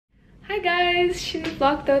guys, шинэ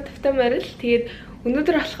vlog тавтамаар л тэгээд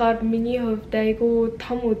өнөөдөр болохоор миний хувьд айгүй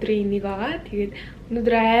том өдрийн нэг байгаа. Тэгээд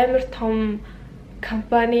өнөөдөр амар том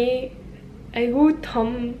компани айгүй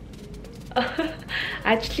том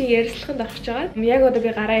ажлын ярилцлаганд орох гэж байгаа. Яг одоо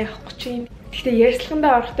би гараа явах гэж байна. Гэхдээ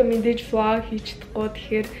ярилцлагандаа орохдоо мэдээж vlog хийж чадахгүй.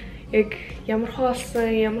 Тэгэхээр яг ямар хөө болсон,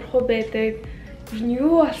 ямар хөө байдаг,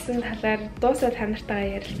 юу болсон талаар дуусаа та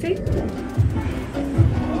нартайгаа ярилцъя.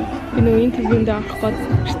 Би нөө интервьюнд орох гэж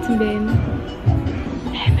ирсэн байна.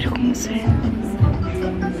 Амар хүмүүс байна.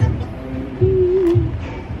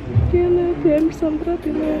 Тэм самбра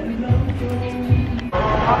тэм.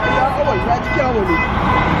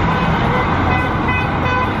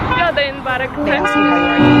 Yeah, they embark. They ask you how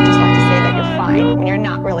you are, you just have to say that you're fine when you're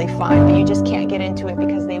not really fine, but you just can't get into it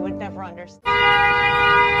because they would never understand.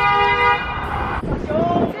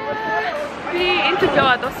 Би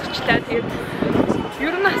интервьюад дуусчихлаа. Тэгээд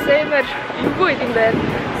ер нь асаймаар эвгүй юм байна.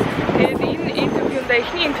 Тэгээд энэ интервьюнд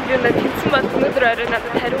эхний интервьюнд тэнцсэн бол өнөөдөр орой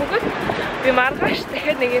надад хариу өгөөд би маргааш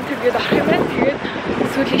дахиад нэг интервьюд орох юм байна. Тэгээд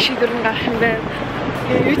сүүлийн шийдвэр нь гарах юм байна.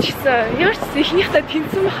 Тэгээд юу ч гэсэн ямар ч эхнийхээ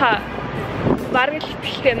тэнцсэн баха бараг л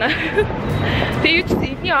итгэлтэй байна. Тэгээд юу ч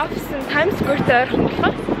эдний офис нь Times Square-тэй ойрхон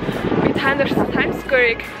болохоор би та нарт Times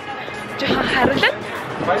Square-ыг жоохон харуулад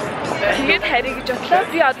тэгээд харъя гэж бодлоо.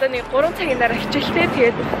 Би одоо нэг 3 цагийн дараа хичээлтэй.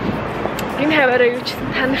 Тэгээд энэ хаваараа юу ч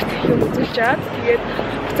та нарт юм үзүүлж аваад тэгээд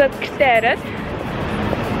буцаад гэртээ хараад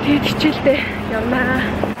тэгээд хичээлдээ явнаа.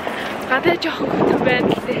 Гадаа жоохон хөтөн байна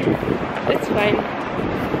гэдэг. It's fine.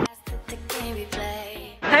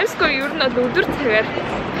 Times Square ер нь өдөр цагаар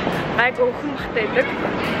айгүй өхөн бахтай байдаг.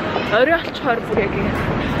 Орой олчхоор бүр яг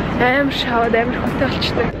амар шаваад амар хөтөн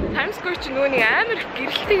болчтой. Times Square ч нөгөө нэг амар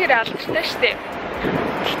гэрэлтэйгээр алдартай штеп.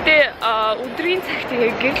 Гэтэ өдрийн цагт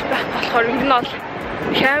яг гэрэл байх болохоор ер нь бол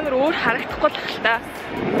амар өөр харагдахгүй л та.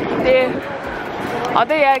 Тэгээ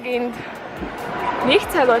одоо яг энд нэг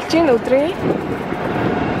цаг болж байна өдрийн.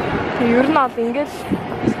 Тэгээ ер нь бол ингээл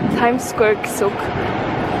Times Square гэсэн үг.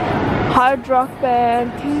 Hard Rock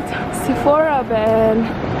Band, Sephora Band,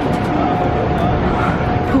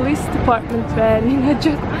 Police Department Band, инээж.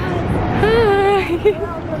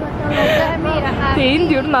 Тэгээ энд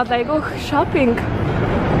ер нь айгүй шопинг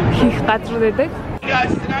хийх газар байдаг.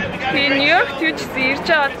 Би Нью-Йоркт ирж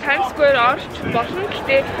байгаа Times Square орч болно.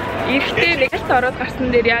 Гэхдээ эрэхтэй нэгт ороод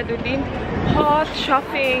гарсан дээр яад үл энд хоол,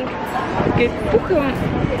 шопинг гэд бүх юм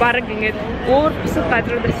бараг ингээд өөр бусад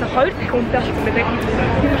газруудаас 2 дахин үнэтэй болсон байдаг.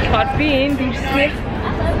 Тийм болохоор би энд ирснээр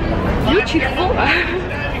юу ч хийхгүй.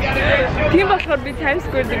 Тийм болохоор би Times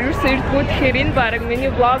Square дээр юусэн ирдгүү. Тэгэхээр энэ бараг миний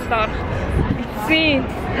vlog доор эцсийн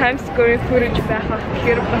Times Square footage байх.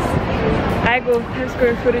 Тэгэхээр бас айгу Times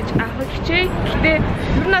Square footage авах хичээ. Гэтэ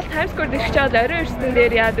ер нь Times Square дэрч чад орой ирсэн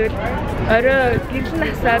дээр яад үл орой гэрэл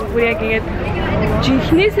насаад бүр яг ингээд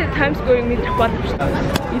жинхнээсээ Times Square-ыг мэдрэх боломжтой.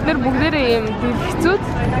 Эдгээр бүгдээрээ юм дэлгэцүүд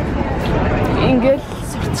ингээд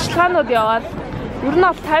сурталчилгаанууд яваад ер нь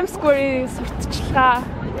Times Square-ийн сурталчилгаа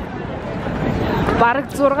бараг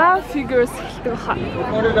 6 figures хэлдэг хаа.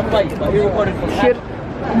 Тэгэхээр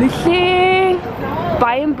нэлийн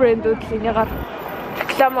баян брэндүүд л энийгээр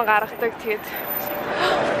реклама гаргадаг. Тэгээд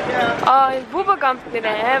энэ буба гамт нэр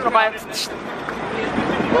амар гоё байсан шүү дээ.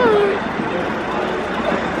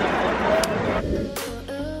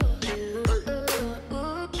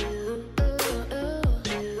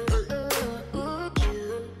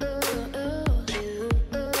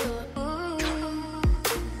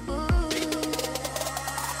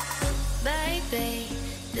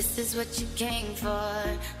 This is what you came for.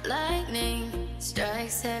 Lightning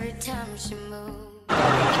strikes every time she moves.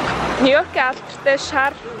 Нью-Йорк алдартай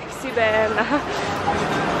шар такси байна.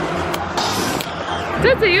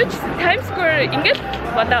 Тэгээ юу ч Times Square ингээл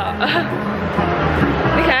болоо.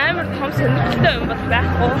 Нэг амар том сонирхолтой юм бол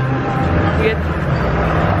байхгүй. Тэгээд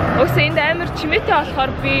өсөө энд амар чимээтэй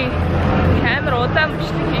болохоор би амар удаан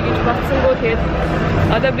бичлэг хий гэж бодсонгүй. Тэгээд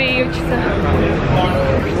одоо би юу ч гэсэн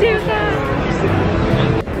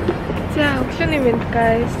за өглөөний мэнд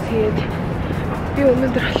guys. Тэгээд би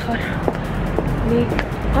өнөөдөр болохоор нэг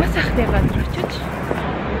гоо сайхны газар очиж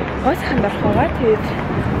гоо сайханд орох байгаа. Тэгээд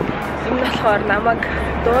энэ болохоор намайг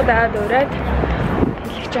дуудаад ураад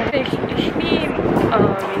хэлж байгаа. Эхний миний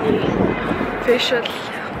facial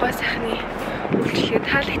гоо сайхны үйлчлэгээ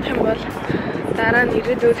таалагдах юм бол дараа нь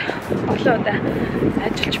ирээдүйд олон удаа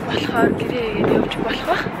ажиллаж болохоор гэрээгээд явж болох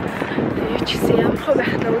ба. Тэгээд юу ч гэсэн ямар хөө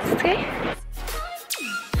байхнаа үздэгэ.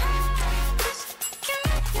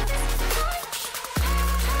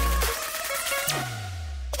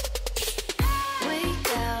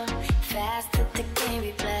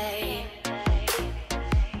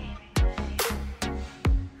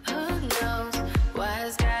 Who knows why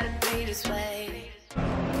it's gotta be this way.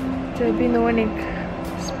 So би нөгөө нэг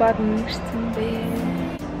спад мэрсэн бэ.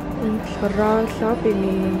 Энэ болохоор лобби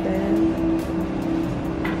юм байна.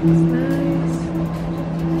 It's nice.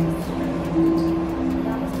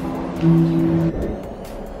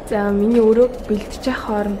 За миний өрөөг бэлдэж явах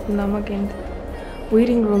хооронд намайг энд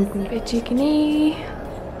waiting room-д байж гинэ.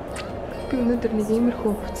 Би өнөөдөр нэг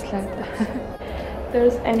иймэрхүү хуцлаа.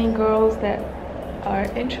 There's any girls that are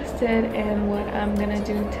interested in what I'm gonna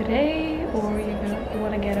do today, or you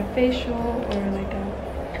want to get a facial or like a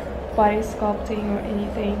body sculpting or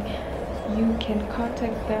anything, you can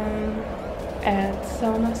contact them at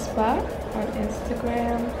Sauna Spa on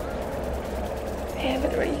Instagram. I have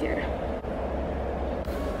it right here.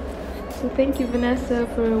 So thank you, Vanessa,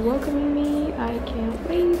 for welcoming me. I can't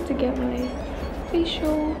wait to get my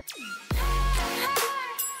facial.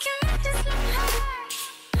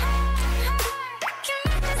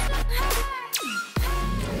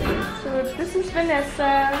 This is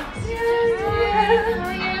Vanessa.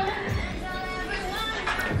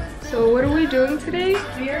 So what are we doing today?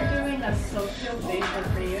 We are doing a social facial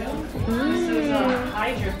for you. This is a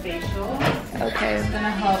hydrofacial. Okay. It's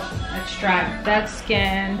gonna help extract dead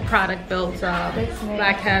skin, product builds up,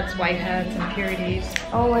 blackheads, whiteheads, impurities.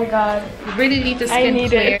 Oh my god. You really need the skin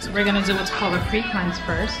clear. It. So we're gonna do what's called a pre-cleanse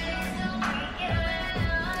first.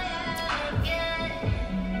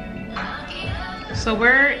 So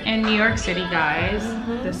we're in New York City, guys.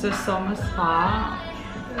 This is Soma Spa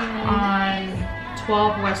on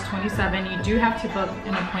 12 West 27. You do have to book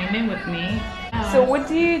an appointment with me. So what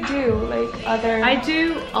do you do? Like other? I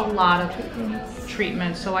do a lot of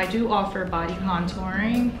treatments. So I do offer body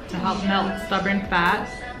contouring to help melt stubborn fat,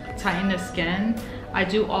 tighten the skin. I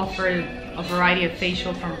do offer a variety of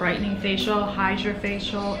facial, from brightening facial,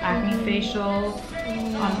 hydrofacial, acne facial,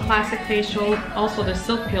 classic facial, also the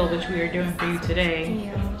silk peel, which we are doing for you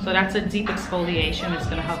today. So that's a deep exfoliation. It's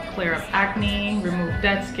gonna help clear up acne, remove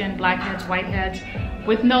dead skin, blackheads, whiteheads,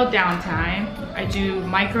 with no downtime. I do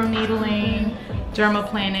microneedling,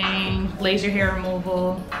 dermaplaning, laser hair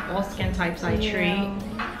removal, all skin types I treat.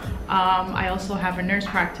 I also have a nurse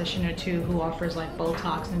practitioner too who offers like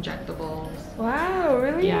Botox injectables. Wow,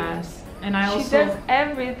 really? Yes. And I also, she does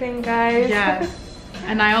everything, guys. Yes.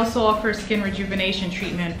 And I also offer skin rejuvenation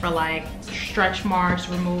treatment for like stretch marks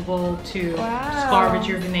removal to scar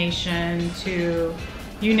rejuvenation to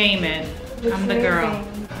you name it. I'm the girl.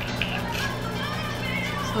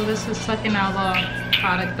 So this is sucking out the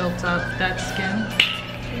product built up dead skin.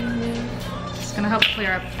 It's gonna help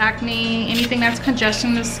clear up acne, anything that's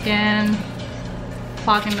congesting the skin,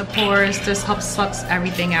 clogging the pores. This helps sucks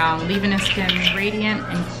everything out, leaving the skin radiant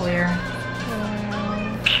and clear.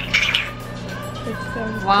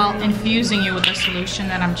 While infusing you with the solution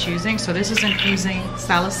that I'm choosing. So this is infusing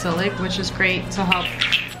salicylic, which is great to help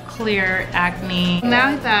clear acne.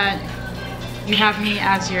 Now that you have me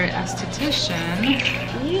as your esthetician,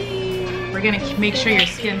 we're gonna make sure your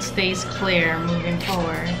skin stays clear moving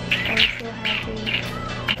forward. I'm so happy.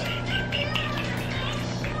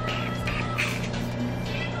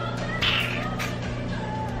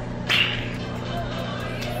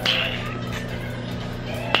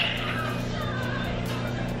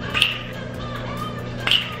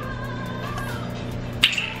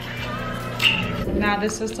 Now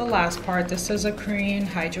this is the last part. This is a Korean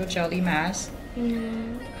hydro jelly mask.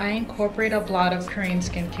 I incorporate a lot of Korean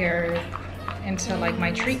skincare into like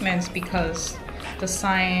my treatments because the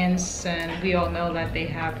science, and we all know that they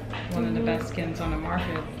have one of the best skins on the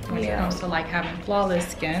market when it comes to like having flawless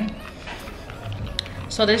skin.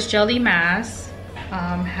 So this jelly mask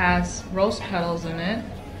has rose petals in it,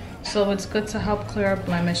 so it's good to help clear up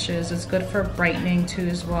blemishes. It's good for brightening too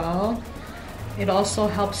as well. It also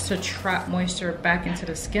helps to trap moisture back into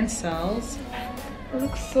the skin cells.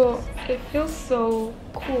 It feels so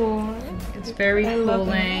cool. It's very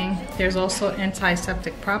cooling. There's also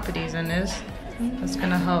antiseptic properties in this. That's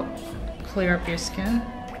gonna help clear up your skin.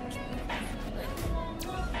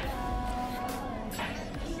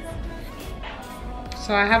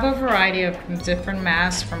 So I have a variety of different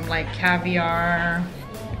masks, from like caviar,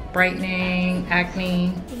 brightening,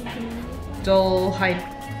 acne, dull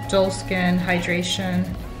skin, hydration.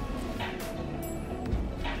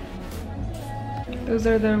 Those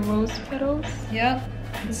are the rose petals? Yep.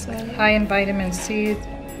 It's high in vitamin C.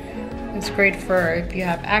 It's great for if you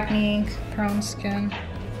have acne prone skin.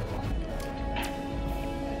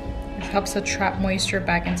 It helps to trap moisture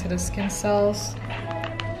back into the skin cells.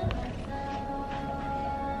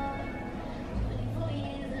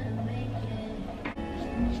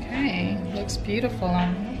 Okay, looks beautiful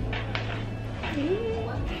on me.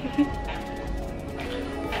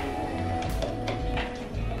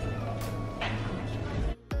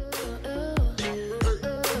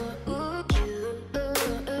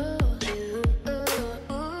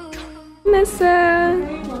 Vanessa!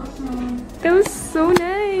 That was so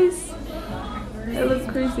nice! I look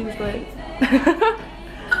crazy, but...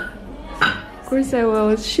 Of course I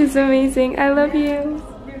will. She's amazing. I love you.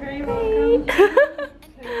 You're very welcome.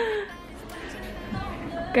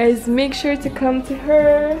 Guys, make sure to come to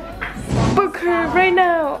her. Book her right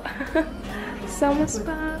now. Summer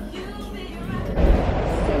spa.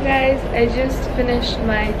 So guys, I just finished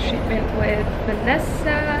my treatment with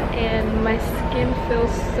Vanessa and my skin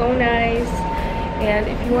feels so nice. And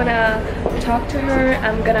if you wanna talk to her,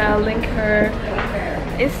 I'm gonna link her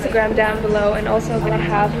Instagram down below, and also I'm gonna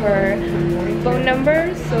have her phone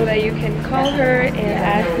number so that you can call her and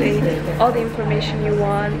ask all the information you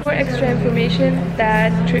want. For extra information,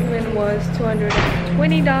 that treatment was $220.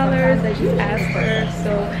 I just asked her.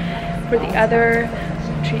 So for the other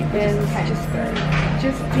treatments,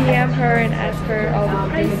 just DM her and ask her all the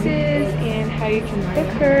prices and how you can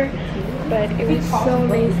book her. But it was so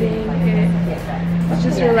amazing. It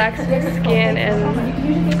just relaxed my skin, and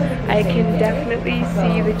I can definitely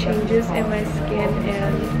see the changes in my skin.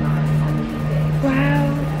 And wow,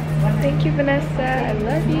 thank you Vanessa, I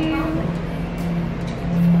love you.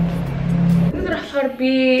 Өнөөдөр болохоор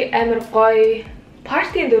би амар гоё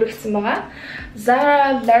партинд өргөцсөн байгаа.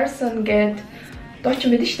 Zara Larsson гээд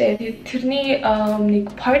Дуучин байдаг шүү дээ. Тэрний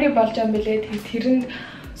нэг party болж байгаа юм билээ. Тэрэнд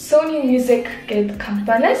Sony Music гээд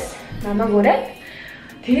компаниас намайг өрөөд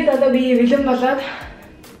тэгээд одоо би бэлэн болоод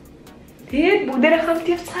тэгээд бүгдээрээ хамт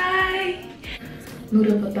явцгаая.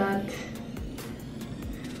 Нүрэ бодоод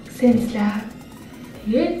сэнслээ.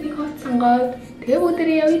 Тэгээд нэг хот сонгоод тэгээд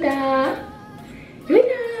бүгдээрээ явъя да.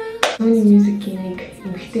 Sony Music-ийн нэг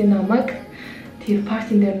эмэгтэй намайг тэр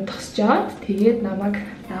парти дээр нь тосчоод тэгээд намайг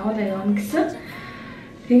дагуулаа явна гэсэн.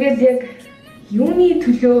 Тэгээд яг юуны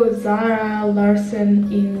төлөө Zara Larsson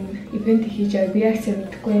in event хийж байгаа би яг сайн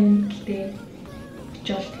мэдэхгүй юм. Гэтэ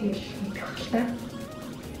жол тэгэл мэдэх байх л та.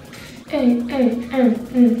 Би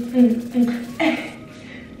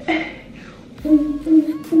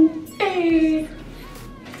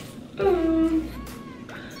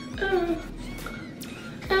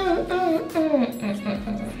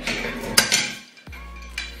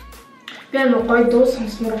нэг гоё дуу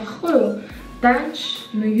сонсмоор байхгүй юу? Данч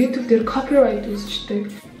нэг YouTube дээр copyright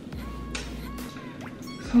үзчихдэг.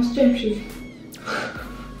 Сонсож юм шиг.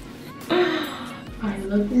 I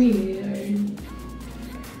love me.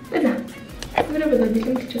 Бэна. Өөрөө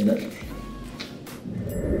бэлэн болчиход бол.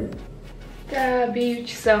 За би юу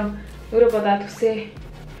ч гэсэн өөрөө бодоод үсээ.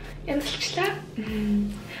 Янзлчлаа.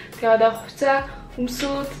 Тэгээ одоо хуцаа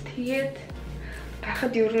өмсөөд тэгээд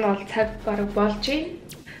гарахад ер нь бол цаг бараг болж байна.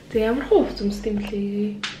 Тэгээ ямар хувц өмсдөг юм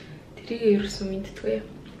блэ? Тэрийг ерөөсөө мэддэггүй.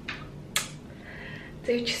 За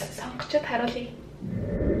юу ч гэсэн сонгочод харуулъя.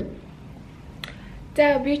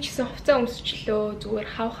 За би ч гэсэн хувцас өмсчлөө. Зүгээр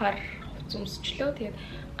хавхаар хувцас өмсчлөө. Тэгээд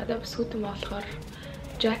гадаа бас хөтөн болохоор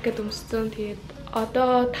жакет өмссөн. Тэгээд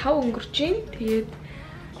одоо 5 өнгөрч байна. Тэгээд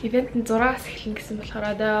ивент нь 6-аас эхэлнэ гэсэн болохоор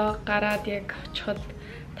одоо гараад яг очиход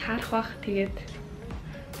таарах бах. Тэгээд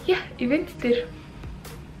яа, ивент дээр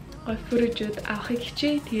гой фөрөжөд авахыг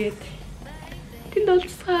хичээе. Тэгээд тэнд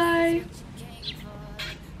уулзцгаая.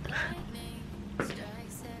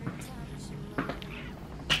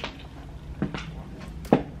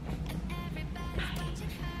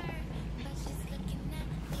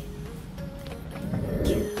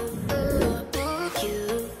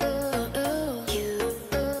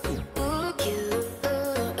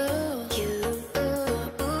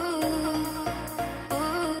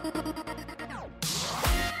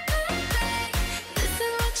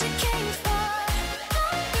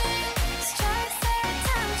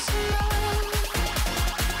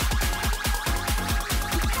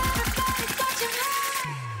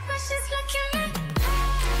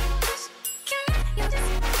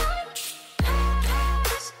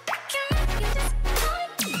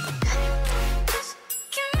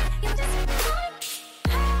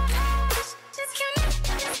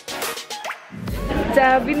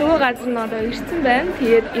 За би нөгөө газар нь одоо ирсэн байна.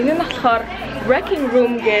 Тэгээд энэ нь болохоор wrecking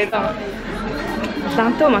room гэдэг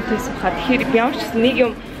лантуу матус хаад тэгэхээр би ямар ч нэг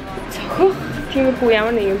юм цохих тиймэрхүү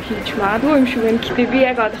ямар нэг юм хийж магадгүй юм шиг байна. Гэтэ би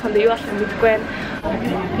яг одоохондоо юу болох юм мэдэхгүй байна.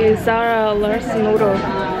 Тэгээд Zara Larsson өөрөө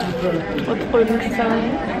одоохой нэгсэн.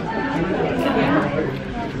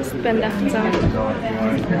 Спэнда хацаа.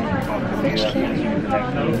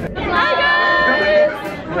 Hi guys!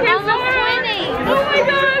 Oh my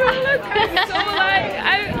god! So like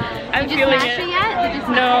I'm feeling it. Yet?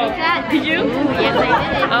 No. Did you? Ooh, yes, I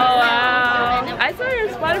did. Oh wow! I saw your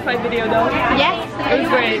Spotify video though. Yes. It was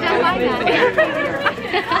great. It was amazing.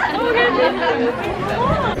 Oh my god! Oh,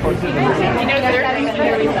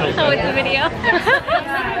 it's a video.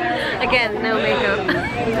 Again, no makeup.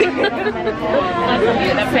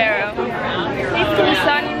 Sarah. It's the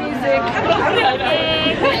sunny music.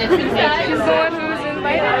 She's the one who's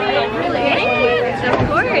invited me. Of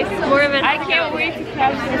course. More of it. I can't wait to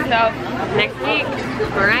catch myself Next week.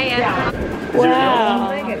 Mariah.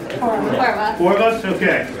 Wow. 4 of us?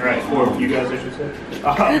 Okay. All right, 4 of you guys, I should say.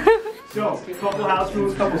 So, a couple house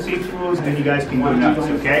rules, couple safety rules, and then you guys can go nuts,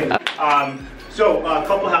 okay? So, a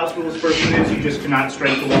couple house rules. First one is you just cannot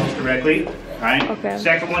strike the walls directly, all right? Okay.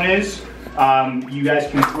 Second one is you guys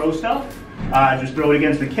can throw stuff. Just throw it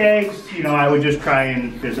against the kegs. You know, I would just try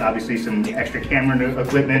and, there's obviously some extra camera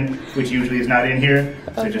equipment, which usually is not in here,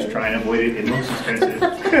 so just try and avoid it. It looks expensive.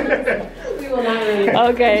 We will not read it.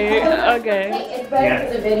 Okay. It's better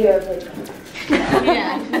for the video.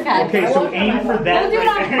 Yeah. Okay, so aim for that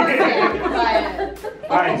right there.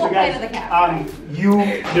 Alright, so guys,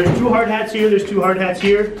 there's 2 hard hats here, there's 2 hard hats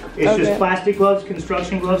here. It's just plastic gloves,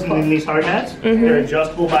 construction gloves, and then these hard hats. They're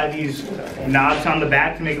adjustable by these knobs on the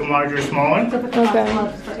back to make them larger or smaller.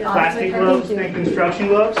 Plastic gloves and construction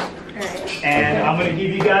gloves. And I'm going to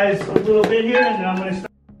give you guys a little bit here, and then I'm going to start.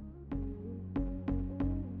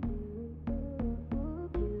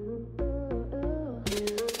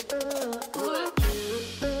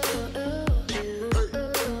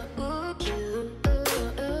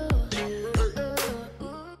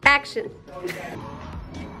 Action.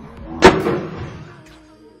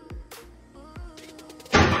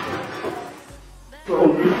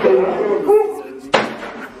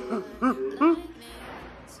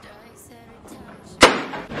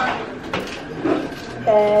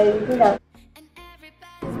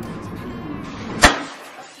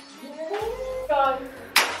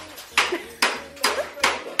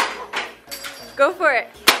 Go for it.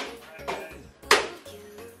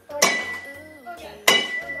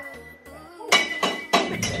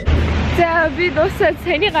 За би дуусаад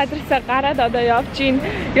саяны газараас гараад одоо явж гин.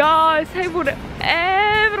 Яа, сая бүр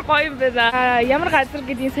амар гоё юм байна. Ямар газар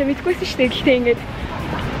гэдгийг сайн мэдгүйсэн шүү дээ. Гэхдээ ингээд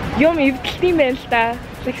юм эвдэлт юм байна л да.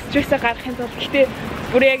 Стрессээ гаргахын тулд. Гэхдээ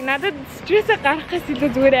бүр яг надад стрессээ гаргахаас илүү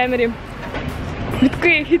зүгээр амар юм.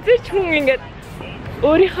 Мэдгүй хизээч хүн ингээд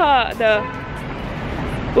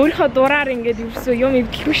өөрийнхөө дураар ингээд юусэн юм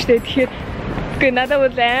эвдэлгүй шүү дээ. Тэгэхээр надад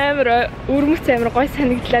бол амар өрмөц амар гоё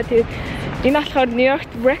санагдлаа. Тэгээд энэ болохоор New York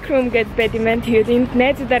Rec Room гэдэг байд юм байна. Тэгээд энд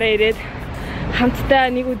найзуудаараа ирээд хамтдаа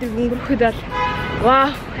нэг өдөр өнгөрөхөд бол вау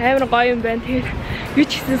амар гоё юм байна. Тэгээд юу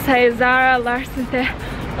ч гэсэн сая Zara, Larsson-Той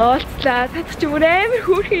уулзлаа. Татах ч бүр амар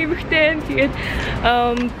хөөрхөн эмэгтэй. Тэгээд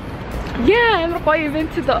амар гоё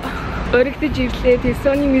ивентэд өргөдөж ирлээ. Тэгээд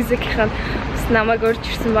Sony Music-ийн бас намайг урьж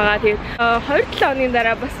ирсэн байгаа. Тэгээд 2-7 хоногийн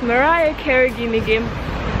дараа бас Mariah Carey-гийн нэг юм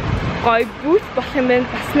гоё бүүт болох юм байна.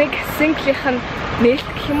 Бас нэг single-ийнх нь нээлт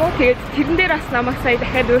гэх юм уу. Тэгээд тэрэн дээр бас намайг сая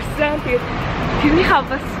дахиад урьсан. Тэгээд тэрнийхээ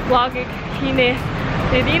бас vlog-ыг хийнэ.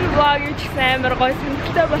 Тэгээд энэ vlog юу ч гэсэн амар гоё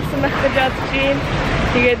сонирхолтой болсон байх гэж бодож байна.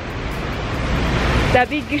 Тэгээд за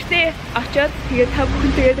би гэртээ очиод тэгээд та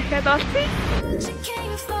бүхэнтэйгээ дахиад олцъя.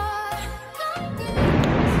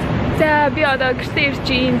 За би одоо гэртээ ирж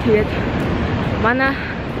ийн. Тэгээд манай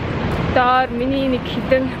доор миний нэг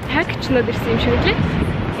хідэн пакэжнууд ирсэн юм шиг лээ.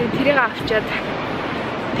 Тэгээд тэрийг авчаад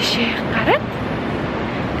тийшээ гараад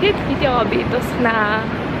тэгээд видео би дуусгана.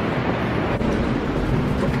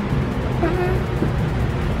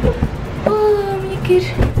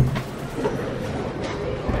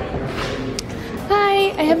 Hi,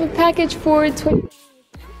 I have a package for 20.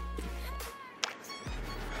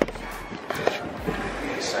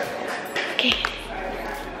 Okay.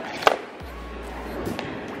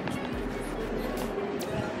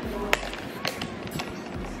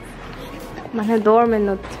 Манай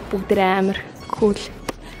доормэнүүд бүгд амар cool.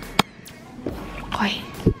 Гоё.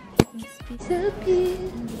 Thank you.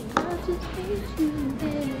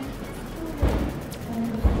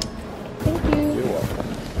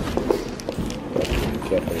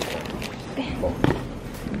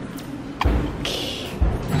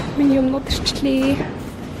 Миний юмнууд ирчлээ.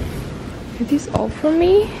 It is all for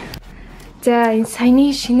me. За энэ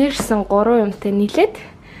саяны шинээрсэн 3 юмтай нийлээд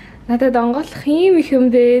надад онгойлох юм их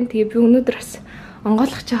юм бэ. Тэгээ би өнөөдөр бас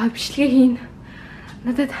онгойлох чагаа бичлэгээ хийн.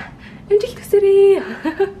 Надад амжилт хүсэрээ.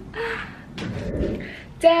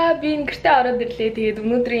 За би гэртээ ороод ирлээ. Тэгээд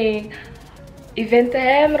өнөөдрийн ивент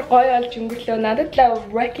амар гоё болж өнгөрлөө. Надад л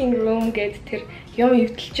Wrecking Room гэдэг тэр юм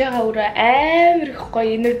эвдэлж байгаа үрээ амар их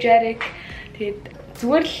гоё energetic. Тэгээд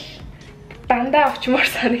зүгээр л дандаа очмоор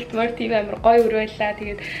санагдмаар тийм амар гоё үр байлаа.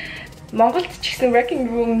 Тэгээд Монголд ч гэсэн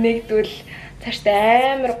Wrecking Room нэгдвэл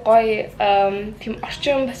цаашдаа амар гоё тийм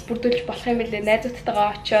орчин бас бүрдүүлж болох юм билээ.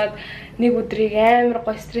 Найзуудтайгаа очиод нэг өдрийг амар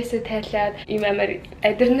гоё стрессээ тайлаад ийм амар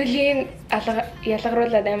адреналин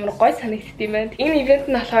ялгаруулад амар гоё санагдд юм байна. Энэ ивент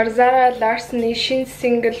нь болохоор Zara Larsson-ийн шинэ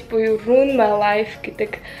single буюу Ruin My Life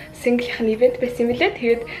гэдэг single-ийн ивент байсан юм билээ.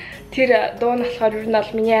 Тэгээд тэр дуу нь болохоор ер нь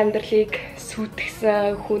бол миний амьдралыг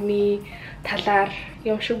сүйтгэсэн хүний талаар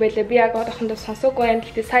юм шиг байлаа. Би яг одоохондоо сонсоогүй байна.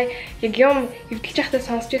 Гэхдээ сая яг юм эвдэлж байхдаа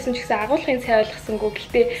сонсч байсан ч гэсэн агуулгын цай ойлгосонгүй.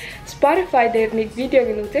 Гэхдээ Spotify дээр нэг видеог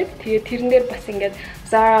нь үзээд тэгээд тэрэн дээр бас ингээд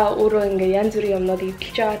Zara өөрөө ингээд янз бүрийн юмнууд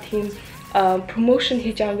эвдэлж байгаа тийм promotion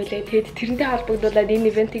хийж байгаа юм билээ. Тэгээд тэрнтэй холбогдуулаад энэ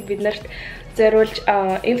ивентийг бид нарт зориулж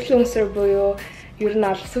influencer буюу ер нь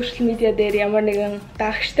аль social media дээр ямар нэгэн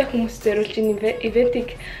дагагчтай хүмүүс зориулж энэ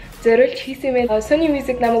ивентийг зориулж хийсэн юм. Sony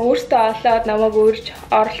Music намайг өөртөө олоод намайг өөрч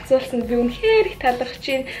оролцуулсанд би үнэхээр их талархаж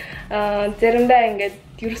байна. Заримдаа ингээд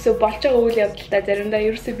ерөөсөө болж байгаа үйл явдалтай заримдаа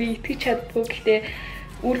ерөөсөө би итгэж чаддгүй. Гэхдээ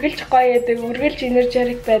үргэлж гоё яадаг, үргэлж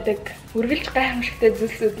энержик байдаг, үргэлж гайхамшигтай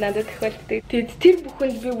зүйлсүүд надад тохиолддог. Тэгээд тэр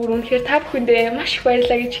бүхэнд би бүр үнэхээр та бүхэндээ маш их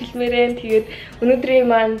баярлалаа гэж хэлмээр байна. Тэгээд өнөөдрийн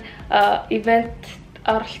маань ивент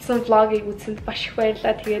оролцсон влогийг үзсэнд маш их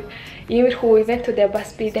баярлалаа. Тэгээд иймэрхүү ивентүүдээ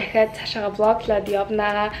бас би дахиад цаашаа влоглоод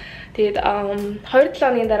явнаа. Тэгээд 2-7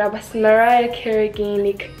 өдрийн дараа бас Mariah Carey-гийн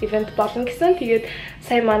нэг ивент болно гэсэн. Тэгээд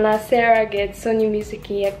сая манай Zara гээд Sony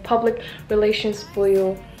Music-ийн яг public relations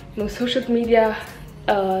буюу нэг social media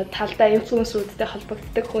талдаа инфлюенсерүүдтэй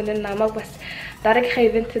холбогддог хүн нь намайг бас дараагийнхаа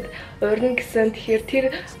ивентэд урьна гэсэн. Тэгэхээр тэр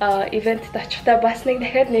ивентэд очихдаа бас нэг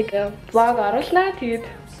дахиад нэг влог оруулнаа. Тэгээд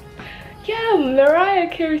яа Mariah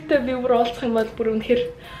Carey-тэй би бүр уулзах юм бол бүр үнэхээр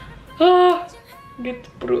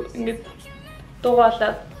ингээд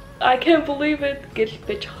дугаалаад I can't believe it гэл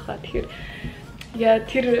бэж хаа. Тэгэхээр яа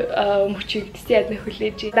тэр мөчийг тэсээд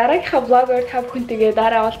нөхөлж. Дараагийнхаа влогоор та бүхэнтэйгээ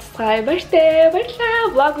дараа уулзцгаая.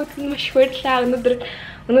 Баярлалаа. Влог үзсэн маш их баярлалаа.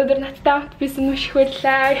 Өнөөдөр надтай хамт байсан маш их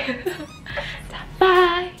баярлалаа.